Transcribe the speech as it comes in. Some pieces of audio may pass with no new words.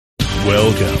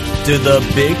Welcome to the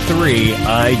Big Three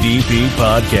IDP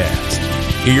Podcast.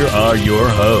 Here are your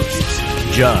hosts,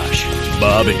 Josh,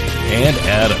 Bobby, and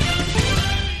Adam.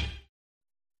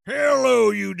 Hello,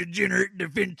 you degenerate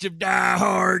defensive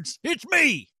diehards. It's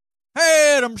me,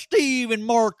 Adam, Steve, and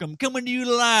Markham, coming to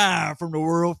you live from the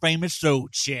world-famous Soul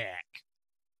Shack.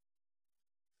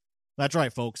 That's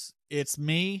right, folks. It's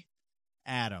me,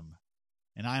 Adam,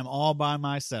 and I am all by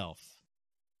myself.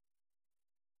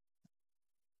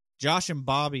 Josh and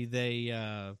Bobby, they,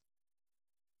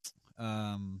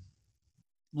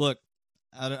 look,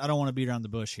 I don't want to beat around the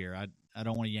bush here. I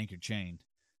don't want to yank your chain.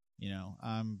 You know,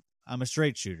 I'm a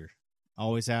straight shooter.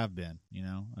 Always have been. You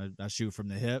know, I shoot from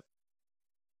the hip.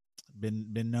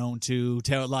 Been known to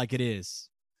tell it like it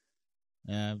is.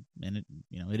 And it,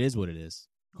 you know, it is what it is,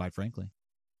 quite frankly.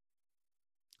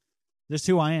 This is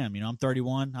who I am. You know, I'm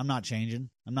 31. I'm not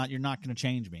changing. You're not going to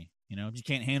change me. You know, if you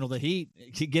can't handle the heat,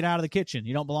 get out of the kitchen.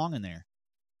 You don't belong in there.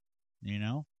 You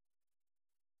know?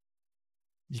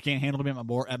 You can't handle me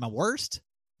at my worst?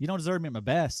 You don't deserve me at my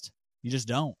best. You just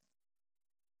don't.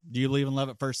 Do you believe in love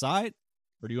at first sight?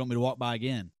 Or do you want me to walk by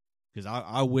again? Because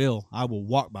I will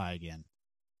walk by again.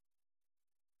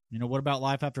 You know, what about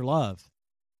life after love?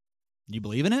 Do you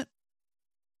believe in it?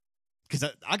 Because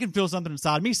I can feel something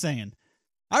inside me saying,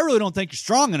 I really don't think you're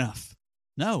strong enough.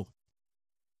 No.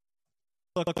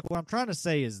 Look, what I'm trying to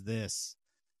say is this.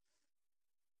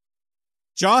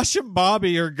 Josh and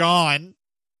Bobby are gone.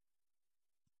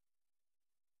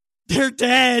 They're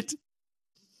dead.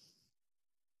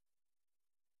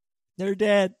 They're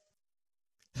dead.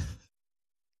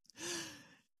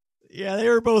 Yeah, they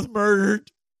were both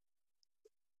murdered.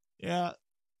 Yeah.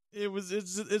 It's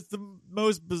the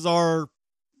most bizarre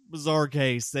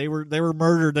case. They were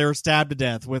murdered. They were stabbed to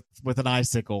death with an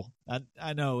icicle.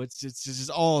 I know it's just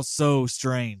all so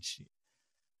strange.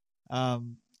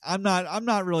 I'm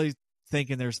not really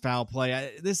thinking there's foul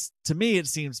play. This, to me, it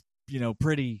seems, you know,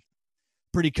 pretty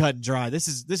cut and dry. This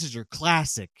is your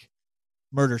classic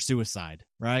murder suicide,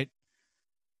 right?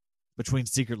 Between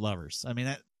secret lovers. I mean,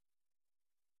 that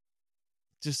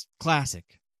just classic.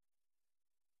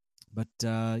 But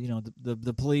you know,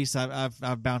 the police,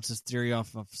 I've bounced this theory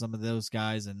off of some of those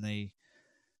guys, and they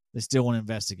still want to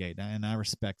investigate, and I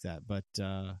respect that. But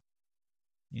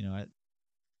you know,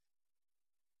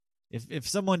 if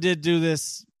someone did do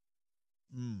this,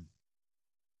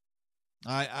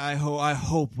 I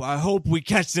hope we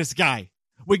catch this guy.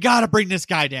 We got to bring this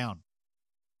guy down.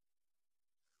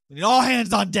 We need all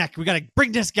hands on deck. We got to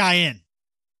bring this guy in.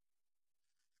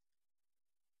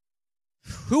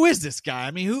 Who is this guy?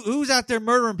 I mean, who's out there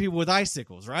murdering people with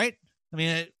icicles, right? I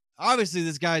mean, obviously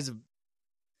this guy's you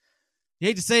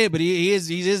hate to say it, but he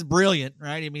is brilliant,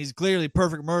 right? I mean, he's clearly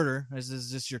perfect murder. This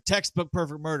is just your textbook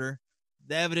perfect murder.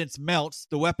 The evidence melts,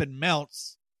 the weapon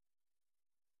melts.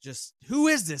 Just who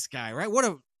is this guy, right? What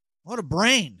a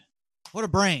brain. What a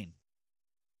brain.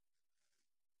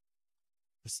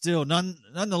 But still,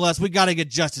 nonetheless, we got to get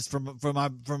justice for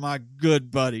my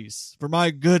good buddies, for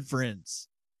my good friends.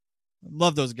 I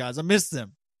love those guys. I miss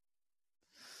them.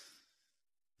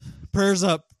 Prayers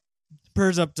up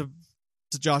to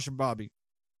Josh and Bobby.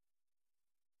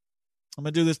 I'm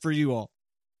gonna do this for you all.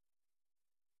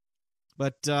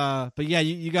 But yeah,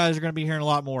 you guys are gonna be hearing a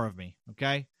lot more of me.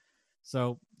 Okay,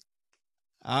 so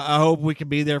I hope we can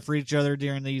be there for each other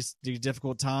during these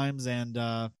difficult times. And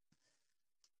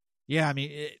yeah, I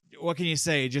mean, what can you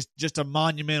say? Just a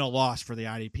monumental loss for the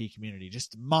IDP community.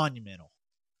 Just monumental.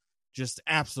 Just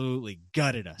absolutely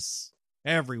gutted us.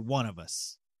 Every one of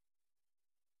us.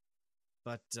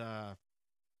 But yeah,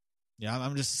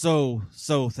 I'm just so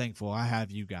thankful I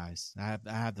have you guys. I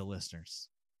have the listeners.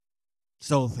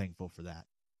 So thankful for that.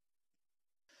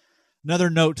 Another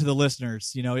note to the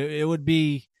listeners, you know, it would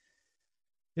be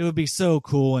so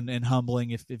cool and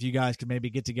humbling if you guys could maybe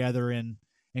get together and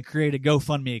create a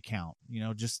GoFundMe account. You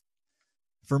know, just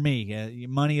for me,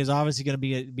 money is obviously going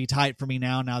to be tight for me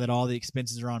now that all the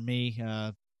expenses are on me.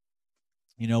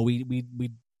 You know,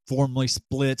 we formally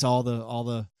split all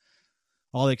the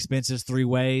expenses 3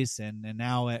 ways, and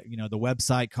now you know, the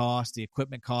website cost, the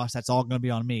equipment cost, that's all going to be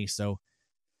on me. So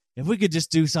if we could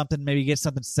just do something, maybe get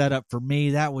something set up for me,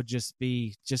 that would just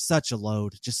be such a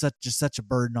load, just such a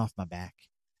burden off my back.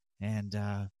 And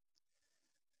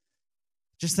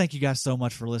just thank you guys so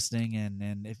much for listening,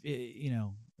 and if you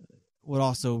know, would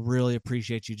also really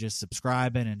appreciate you just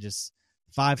subscribing and just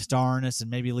 5-starring us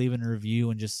and maybe leaving a review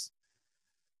and just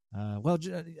I'm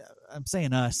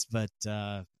saying us, but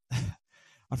I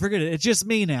forget it. It's just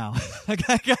me now. I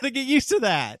got to get used to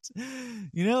that.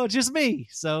 You know, it's just me.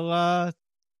 So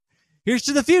here's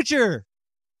to the future.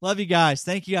 Love you guys.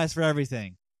 Thank you guys for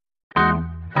everything.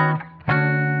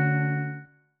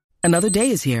 Another day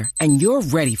is here, and you're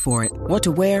ready for it. What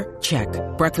to wear? Check.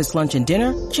 Breakfast, lunch, and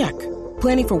dinner? Check.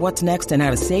 Planning for what's next and how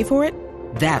to save for it?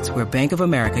 That's where Bank of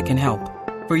America can help.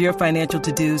 For your financial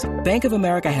to-dos, Bank of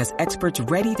America has experts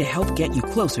ready to help get you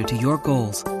closer to your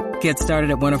goals. Get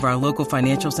started at one of our local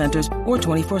financial centers or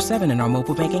 24/7 in our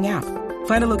mobile banking app.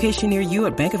 Find a location near you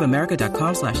at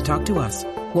bankofamerica.com/talktous.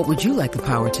 What would you like the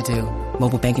power to do?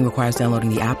 Mobile banking requires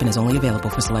downloading the app and is only available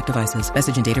for select devices.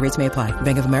 Message and data rates may apply.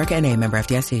 Bank of America N.A., member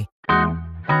FDIC.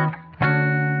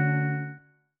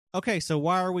 Okay, so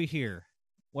why are we here?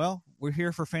 Well, we're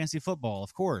here for fantasy football,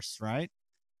 of course, right?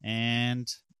 And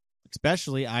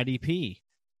especially IDP.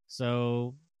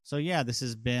 So yeah, this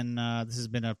has been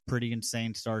a pretty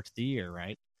insane start to the year,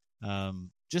 right?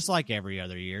 Just like every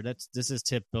other year. This is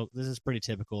typical. This is pretty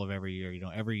typical of every year.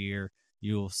 Every year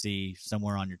you will see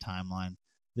somewhere on your timeline,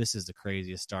 this is the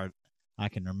craziest start I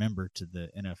can remember to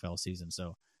the NFL season.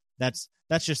 So that's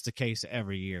just the case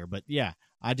every year. But yeah,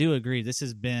 I do agree. This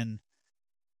has been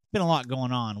a lot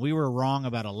going on. We were wrong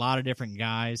about a lot of different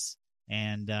guys,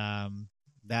 and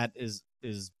that is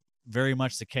very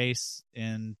much the case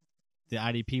in the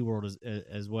IDP world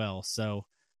as well. So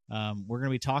we're going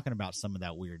to be talking about some of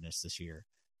that weirdness this year,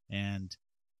 and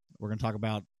we're going to talk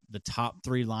about the top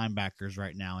 3 linebackers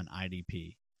right now in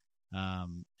IDP.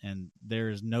 And there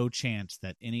is no chance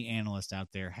that any analyst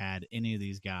out there had any of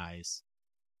these guys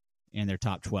in their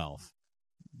top 12.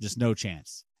 Just no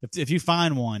chance. If you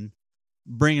find one,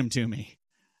 bring them to me.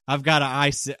 I would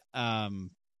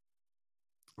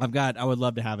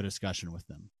love to have a discussion with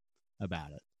them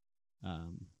about it.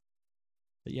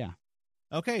 But yeah.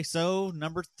 Okay, so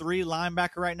number 3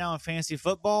 linebacker right now in fantasy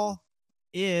football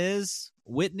is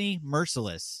Whitney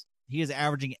Mercilus. He is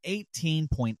averaging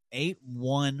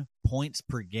 18.81 points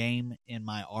per game in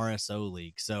my RSO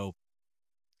league. So,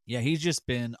 yeah, he's just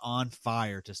been on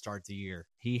fire to start the year.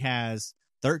 He has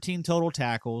 13 total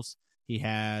tackles. He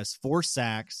has 4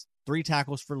 sacks, 3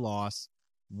 tackles for loss,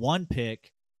 1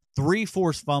 pick, 3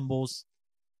 forced fumbles,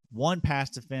 1 pass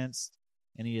defense,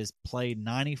 and he has played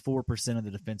 94% of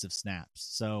the defensive snaps.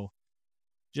 So,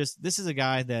 this is a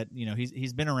guy that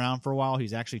he's been around for a while.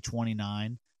 He's actually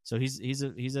 29, so he's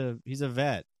a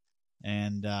vet,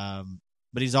 and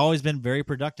but he's always been very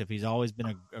productive. He's always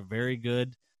been a very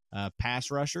good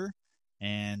pass rusher,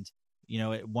 and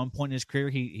at one point in his career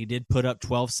he did put up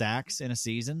 12 sacks in a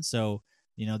season. So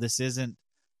this isn't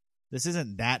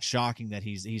that shocking that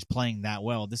he's playing that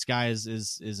well. This guy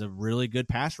is a really good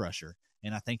pass rusher,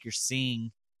 and I think you're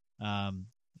seeing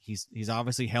he's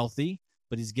obviously healthy,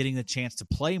 but he's getting the chance to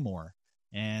play more.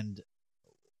 And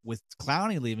with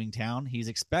Clowney leaving town, he's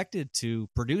expected to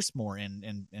produce more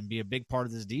and be a big part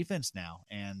of this defense now.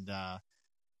 And, I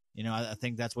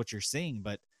think that's what you're seeing.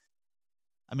 But,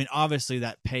 I mean, obviously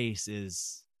that pace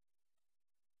is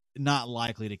not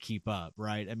likely to keep up,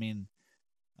 right? I mean,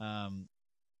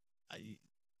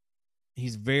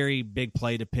 he's very big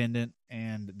play dependent,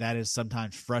 and that is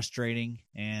sometimes frustrating,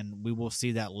 and we will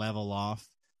see that level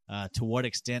off. To what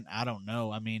extent, I don't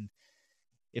know. I mean,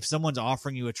 if someone's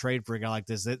offering you a trade for a guy like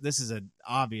this is an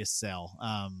obvious sell.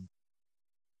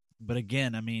 But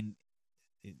again, I mean,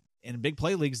 in big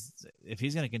play leagues, if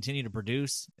he's going to continue to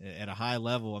produce at a high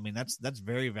level, I mean, that's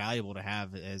very valuable to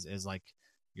have as like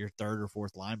your 3rd or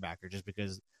 4th linebacker, just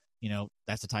because,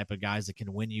 that's the type of guys that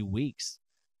can win you weeks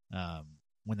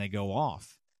when they go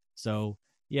off. So,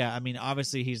 yeah, I mean,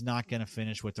 obviously he's not going to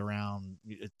finish with around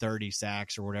 30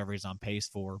 sacks or whatever he's on pace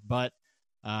for, but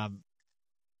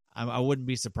I wouldn't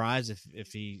be surprised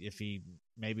if he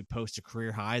maybe posts a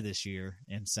career high this year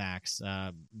in sacks,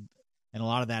 and a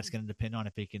lot of that's going to depend on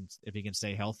if he can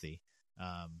stay healthy,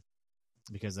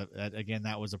 because again,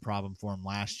 that was a problem for him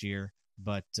last year.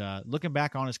 But looking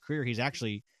back on his career, he's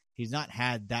not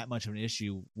had that much of an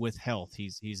issue with health.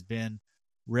 He's been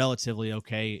relatively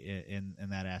okay in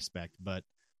that aspect, but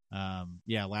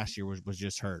last year was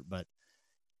just hurt. But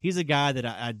he's a guy that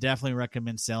I definitely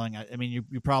recommend selling. I mean,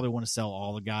 you probably want to sell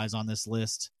all the guys on this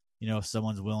list, if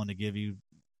someone's willing to give you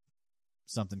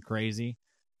something crazy.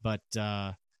 But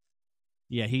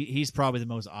he's probably the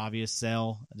most obvious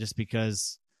sell, just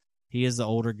because he is the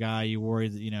older guy. You worry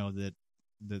that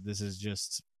that this is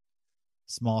just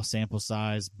small sample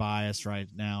size bias right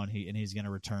now, and he's going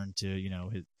to return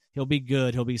to he'll be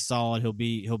good, he'll be solid, he'll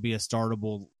be a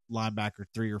startable linebacker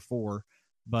 3 or 4,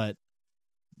 but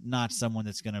not someone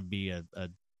that's going to be a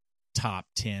top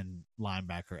 10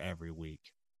 linebacker every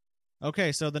week.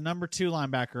 Okay, so the number 2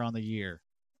 linebacker on the year,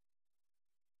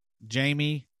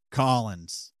 Jamie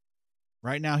Collins.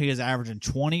 Right now he is averaging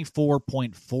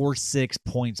 24.46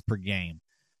 points per game.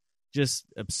 Just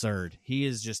absurd. He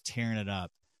is just tearing it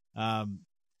up.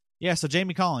 So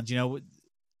Jamie Collins,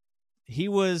 he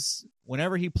was,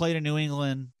 whenever he played in New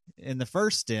England in the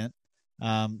first stint,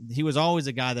 he was always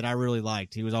a guy that I really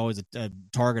liked. He was always a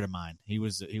target of mine. He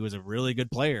was a really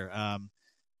good player.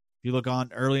 If you look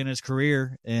on early in his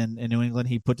career in New England,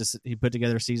 he put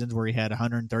together seasons where he had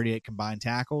 138 combined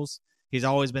tackles. He's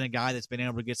always been a guy that's been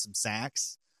able to get some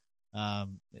sacks.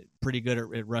 Pretty good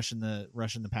at rushing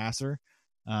the passer.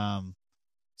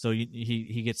 So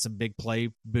he gets some big play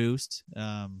boost.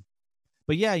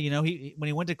 But yeah, when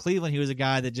he went to Cleveland, he was a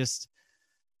guy that just,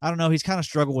 I don't know, he's kind of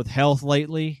struggled with health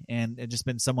lately, and it's just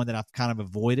been someone that I've kind of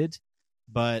avoided.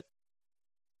 But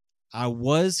I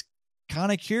was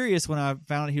kind of curious when I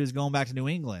found out he was going back to New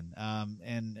England.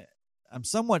 And I'm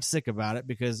somewhat sick about it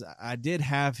because I did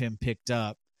have him picked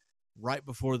up right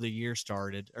before the year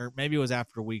started, or maybe it was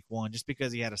after week 1, just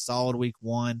because he had a solid week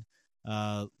 1,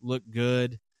 looked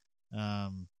good.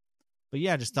 But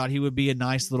yeah, just thought he would be a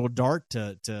nice little dart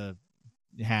to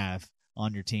have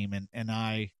on your team. And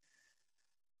I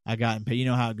got him. You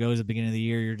know how it goes at the beginning of the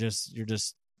year. You're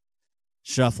just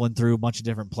shuffling through a bunch of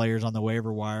different players on the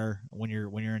waiver wire when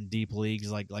you're in deep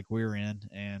leagues like we're in.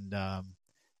 And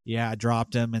yeah, I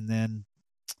dropped him, and then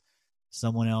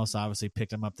someone else obviously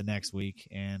picked him up the next week.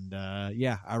 And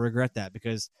yeah, I regret that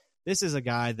because this is a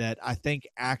guy that I think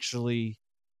actually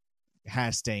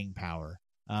has staying power.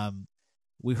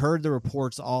 We heard the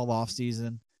reports all off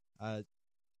season. I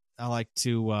like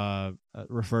to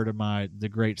refer to the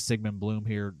great Sigmund Bloom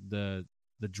here, the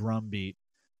drum beat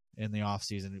in the off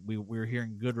season. We were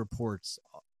hearing good reports,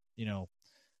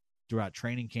 throughout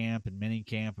training camp and mini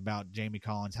camp about Jamie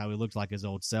Collins, how he looked like his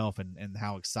old self, and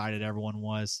how excited everyone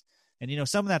was. And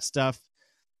some of that stuff,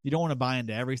 you don't want to buy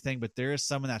into everything, but there is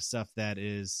some of that stuff that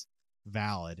is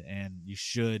valid, and you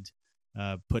should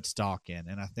put stock in.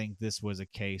 And I think this was a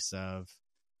case of,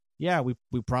 yeah, we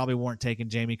probably weren't taking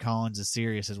Jamie Collins as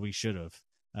serious as we should have,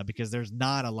 because there's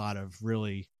not a lot of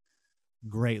really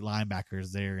great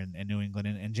linebackers there in New England.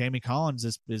 And Jamie Collins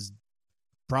is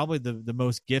probably the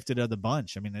most gifted of the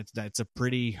bunch. I mean, it's a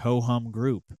pretty ho-hum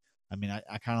group. I mean,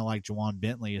 I kind of like Juwan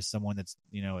Bentley as someone that's,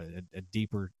 a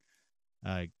deeper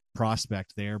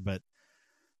prospect there, but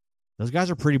those guys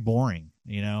are pretty boring,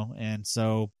 and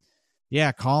so,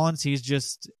 yeah, Collins,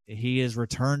 he is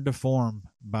returned to form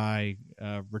by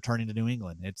returning to New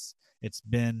England. It's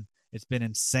been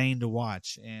insane to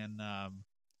watch, and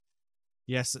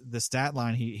yes, the stat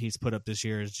line he's put up this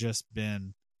year has just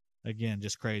been, again,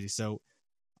 just crazy. So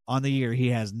on the year, he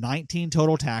has 19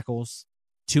 total tackles,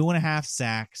 2.5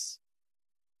 sacks,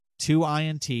 2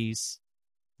 INTs,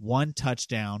 1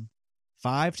 touchdown,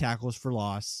 5 tackles for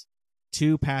loss,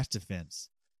 2 pass defense.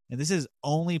 And this is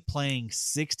only playing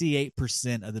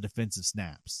 68% of the defensive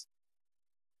snaps.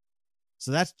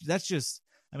 So that's just,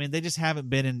 I mean, they just haven't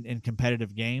been in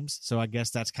competitive games. So I guess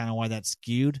that's kind of why that's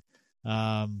skewed.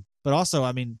 But also,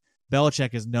 I mean,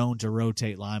 Belichick is known to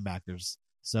rotate linebackers.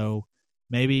 So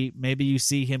maybe you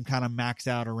see him kind of max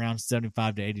out around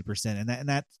 75 to 80%.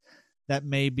 And that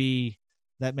may be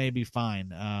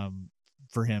fine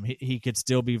for him. He could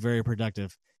still be very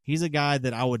productive. He's a guy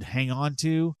that I would hang on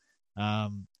to.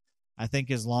 I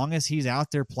think as long as he's out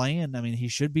there playing, I mean, he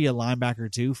should be a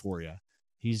linebacker too for you.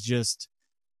 He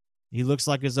looks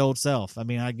like his old self. I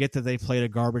mean, I get that they played a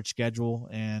garbage schedule,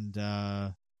 and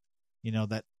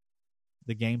that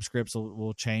the game scripts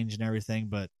will change and everything,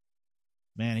 but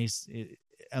man,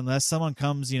 unless someone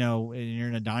comes, and you're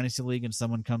in a dynasty league and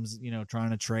someone comes,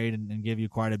 trying to trade and give you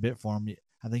quite a bit for him,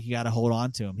 I think you got to hold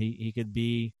on to him. He could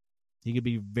be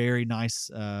very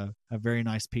nice, a very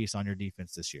nice piece on your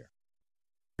defense this year.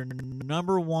 Your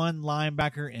number 1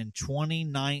 linebacker in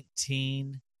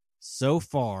 2019 so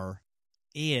far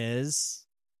is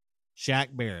Shaq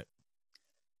Barrett.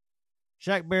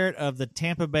 Shaq Barrett of the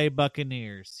Tampa Bay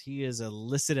Buccaneers. He is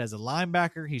listed as a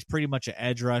linebacker. He's pretty much an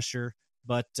edge rusher.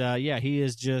 But, yeah, he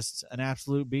is just an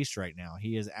absolute beast right now.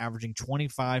 He is averaging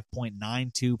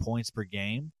 25.92 points per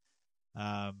game.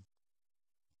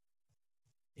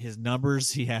 His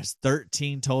numbers, he has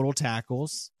 13 total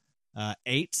tackles,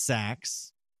 8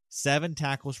 sacks, 7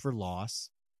 tackles for loss,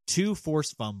 2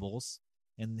 forced fumbles,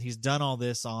 and he's done all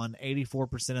this on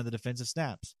 84% of the defensive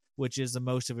snaps, which is the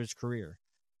most of his career.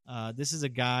 This is a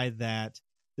guy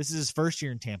this is his first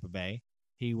year in Tampa Bay.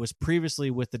 He was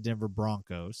previously with the Denver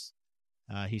Broncos.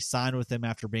 He signed with them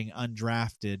after being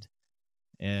undrafted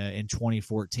in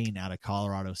 2014 out of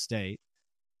Colorado State.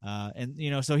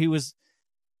 And, so he was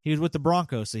with the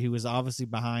Broncos, so he was obviously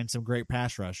behind some great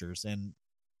pass rushers, and,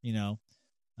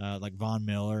 like Von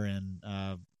Miller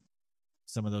and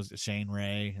some of those, Shane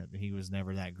Ray. He was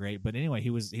never that great, but anyway, he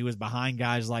was behind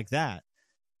guys like that.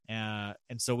 And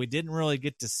so we didn't really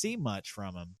get to see much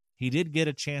from him. He did get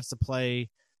a chance to play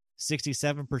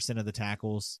 67% of the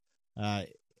tackles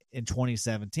in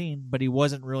 2017, but he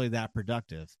wasn't really that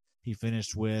productive. He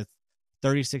finished with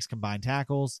 36 combined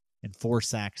tackles and 4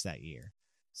 sacks that year.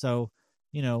 So,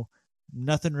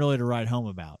 nothing really to write home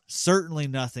about. Certainly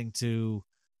nothing to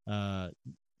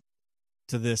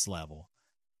this level.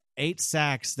 8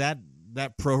 sacks, that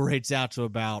prorates out to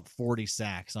about 40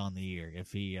 sacks on the year.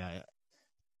 If he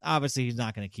obviously he's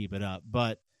not going to keep it up,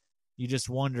 but you just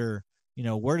wonder,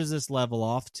 where does this level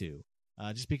off to?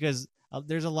 Just because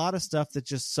there's a lot of stuff that's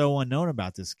just so unknown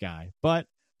about this guy. But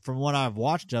from what I've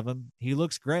watched of him, he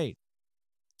looks great.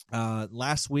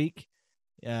 Last week,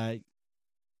 it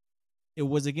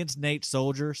was against Nate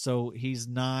Soldier, so he's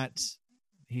not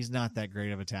that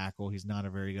great of a tackle. He's not a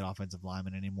very good offensive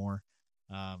lineman anymore.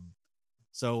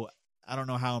 So I don't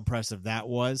know how impressive that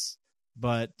was,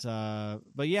 but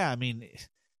yeah,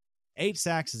 8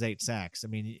 sacks is 8 sacks.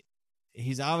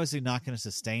 He's obviously not going to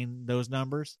sustain those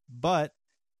numbers, but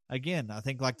again, I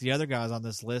think like the other guys on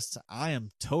this list, I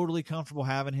am totally comfortable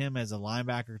having him as a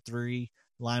linebacker 3,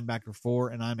 linebacker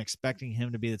 4, and I'm expecting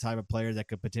him to be the type of player that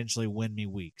could potentially win me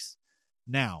weeks.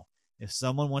 Now, if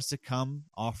someone wants to come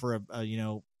offer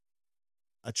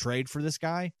a trade for this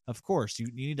guy, of course, you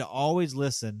need to always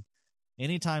listen.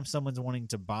 Anytime someone's wanting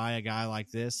to buy a guy like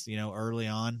this, early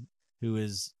on, who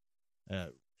is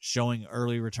showing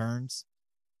early returns,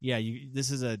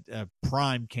 this is a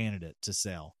prime candidate to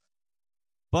sell.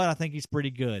 But I think he's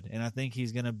pretty good, and I think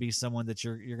he's going to be someone that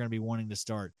you're going to be wanting to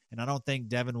start. And I don't think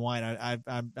Devin White.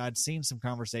 I'd seen some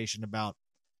conversation about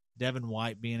Devin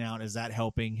White being out. Is that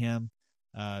helping him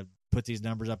put these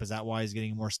numbers up? Is that why he's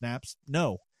getting more snaps?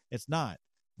 No, it's not.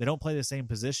 They don't play the same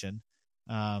position.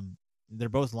 They're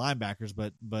both linebackers,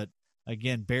 but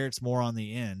again, Barrett's more on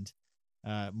the end,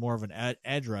 more of an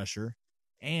edge rusher.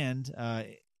 And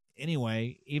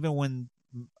anyway, even when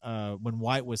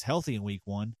White was healthy in week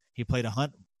 1,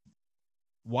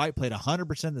 White played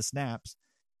 100% of the snaps,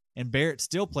 and Barrett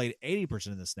still played 80%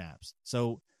 of the snaps.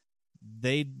 So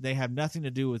they have nothing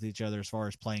to do with each other as far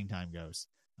as playing time goes.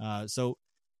 So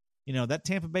that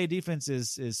Tampa Bay defense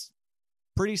is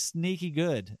pretty sneaky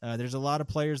good. There's a lot of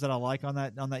players that I like on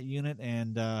that unit,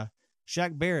 and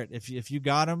Shaq Barrett, if you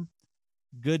got him,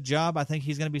 good job. I think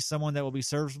he's going to be someone that will be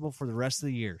serviceable for the rest of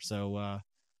the year. So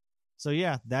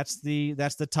yeah, that's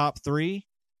the top 3,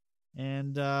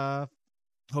 and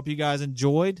hope you guys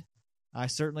enjoyed. I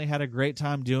certainly had a great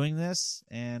time doing this,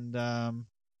 and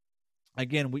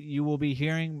again, you will be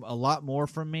hearing a lot more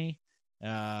from me,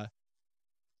 and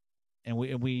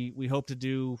we hope to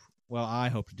do. Well, I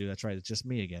hope to do. That's right. It's just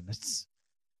me again. It's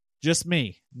just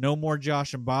me. No more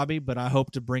Josh and Bobby, but I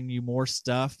hope to bring you more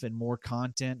stuff and more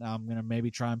content. I'm going to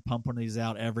maybe try and pump one of these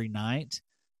out every night.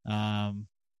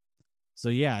 So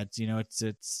yeah,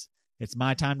 it's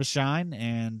my time to shine,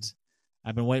 and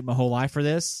I've been waiting my whole life for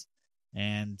this.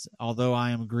 And although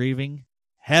I am grieving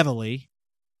heavily,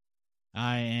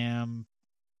 I am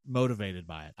motivated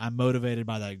by it. I'm motivated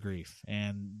by that grief,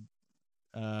 and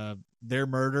their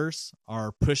murders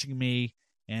are pushing me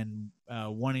and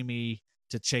wanting me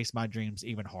to chase my dreams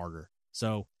even harder.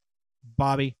 So,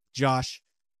 Bobby, Josh,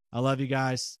 I love you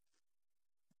guys.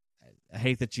 I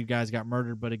hate that you guys got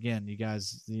murdered, but again, you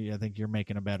guys, I think you're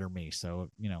making a better me. So,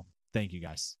 thank you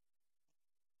guys.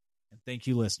 And thank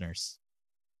you, listeners.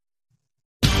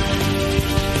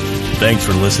 Thanks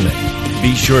for listening.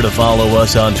 Be sure to follow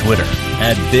us on Twitter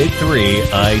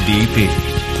 @Big3IDP.